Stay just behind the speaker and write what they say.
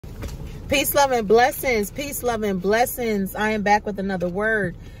Peace, love, and blessings. Peace, love, and blessings. I am back with another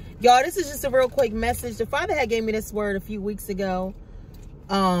word. Y'all, this is just a real quick message. The Father had gave me this word a few weeks ago.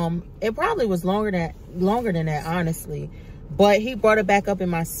 It probably was longer than that, honestly. But he brought it back up in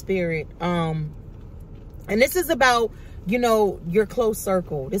my spirit. And this is about, your close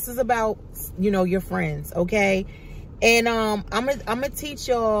circle. This is about, your friends, okay? And I'm gonna teach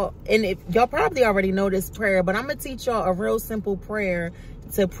y'all, and if y'all probably already know this prayer, but I'm gonna teach y'all a real simple prayer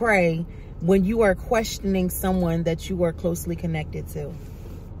to pray when you are questioning someone that you are closely connected to.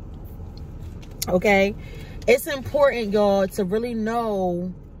 Okay? It's important, y'all, to really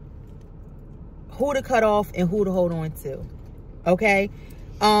know who to cut off and who to hold on to. Okay?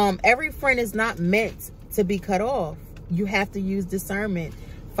 Every friend is not meant to be cut off. You have to use discernment.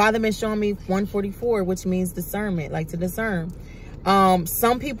 Father been showing me 144, which means discernment, like to discern.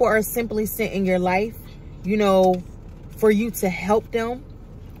 Some people are simply sent in your life, for you to help them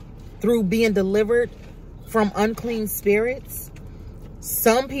through being delivered from unclean spirits.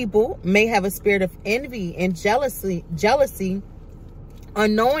 Some people may have a spirit of envy and jealousy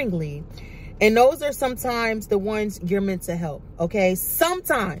unknowingly. And those are sometimes the ones you're meant to help. Okay.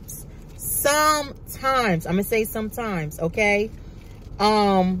 Sometimes, I'm going to say sometimes. Okay.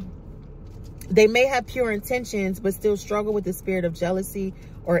 They may have pure intentions, but still struggle with the spirit of jealousy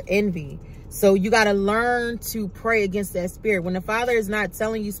or envy. So you got to learn to pray against that spirit. When the Father is not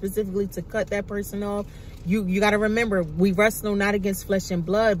telling you specifically to cut that person off, you got to remember, we wrestle not against flesh and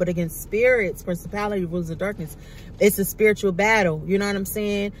blood, but against spirits, principality, rulers of darkness. It's a spiritual battle. You know what I'm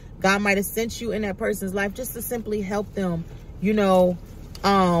saying? God might have sent you in that person's life just to simply help them, through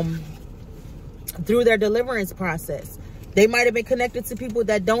their deliverance process. They might have been connected to people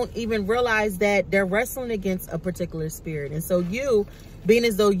that don't even realize that they're wrestling against a particular spirit. And so you, being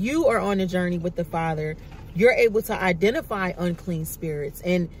as though you are on a journey with the Father, you're able to identify unclean spirits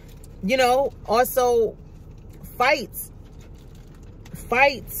and, also fight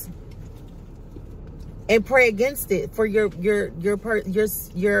and pray against it for your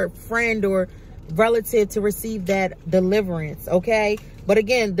friend or relative to receive that deliverance. Okay. But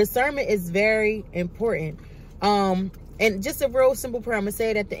again, discernment is very important. And just a real simple prayer. I'm going to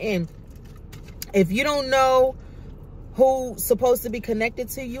say it at the end. If you don't know who's supposed to be connected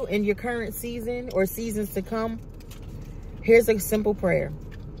to you in your current season or seasons to come, here's a simple prayer.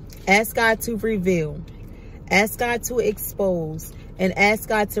 Ask God to reveal. Ask God to expose. And ask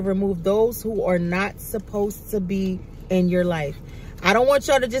God to remove those who are not supposed to be in your life. I don't want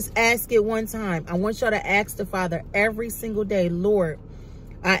y'all to just ask it one time. I want y'all to ask the Father every single day. Lord,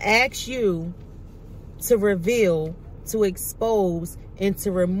 I ask you to reveal, to expose, and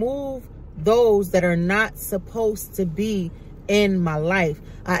to remove those that are not supposed to be in my life.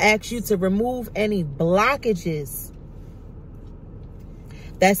 I ask you to remove any blockages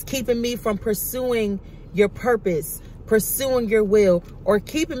that's keeping me from pursuing your purpose, pursuing your will, or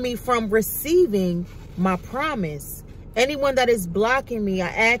keeping me from receiving my promise. Anyone that is blocking me, I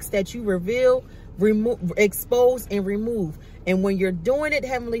ask that you reveal, remove, expose, and remove. And when you're doing it,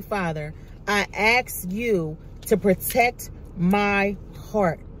 Heavenly Father, I ask you to protect my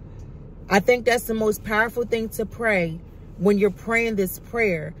heart. I think that's the most powerful thing to pray when you're praying this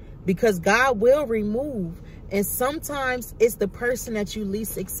prayer, because God will remove. And sometimes it's the person that you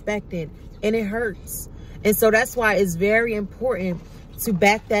least expected, and it hurts. And so that's why it's very important to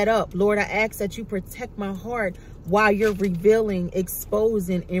back that up. Lord, I ask that you protect my heart while you're revealing,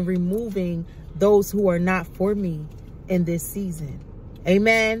 exposing, and removing those who are not for me in this season.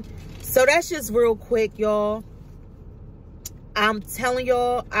 Amen. So that's just real quick, y'all. I'm telling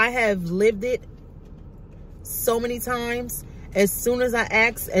y'all, I have lived it so many times. As soon as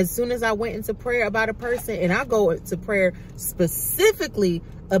I went into prayer about a person, and I go into prayer specifically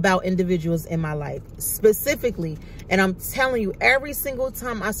about individuals in my life, specifically. And I'm telling you, every single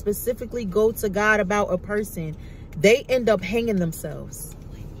time I specifically go to God about a person, they end up hanging themselves.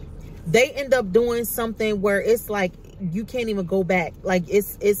 They end up doing something where it's like, you can't even go back. Like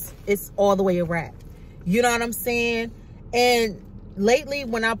it's all the way a wrap. You know what I'm saying? And lately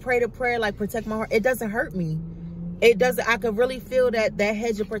when I pray the prayer, like protect my heart, it doesn't hurt me. It doesn't. I could really feel that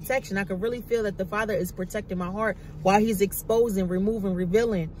hedge of protection. I could really feel that the Father is protecting my heart while he's exposing, removing,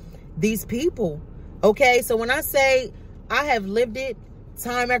 revealing these people. Okay. So when I say I have lived it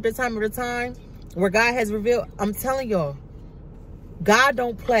time after time after time where God has revealed, I'm telling y'all, God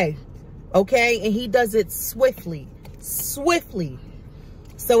don't play. Okay. And he does it swiftly.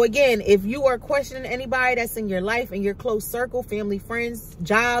 So again, if you are questioning anybody that's in your life, in your close circle, family, friends,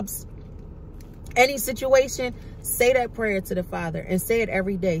 jobs, any situation, say that prayer to the Father and say it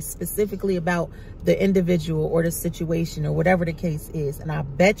every day, specifically about the individual or the situation or whatever the case is. And I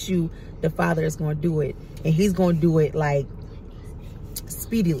bet you the Father is going to do it, and he's going to do it like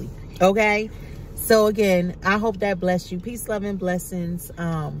speedily. Okay. So again, I hope that blessed you. Peace, love, and blessings.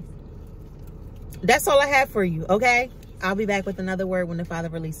 That's all I have for you. Okay. I'll be back with another word when the Father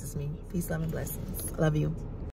releases me. Peace, love, and blessings. Love you.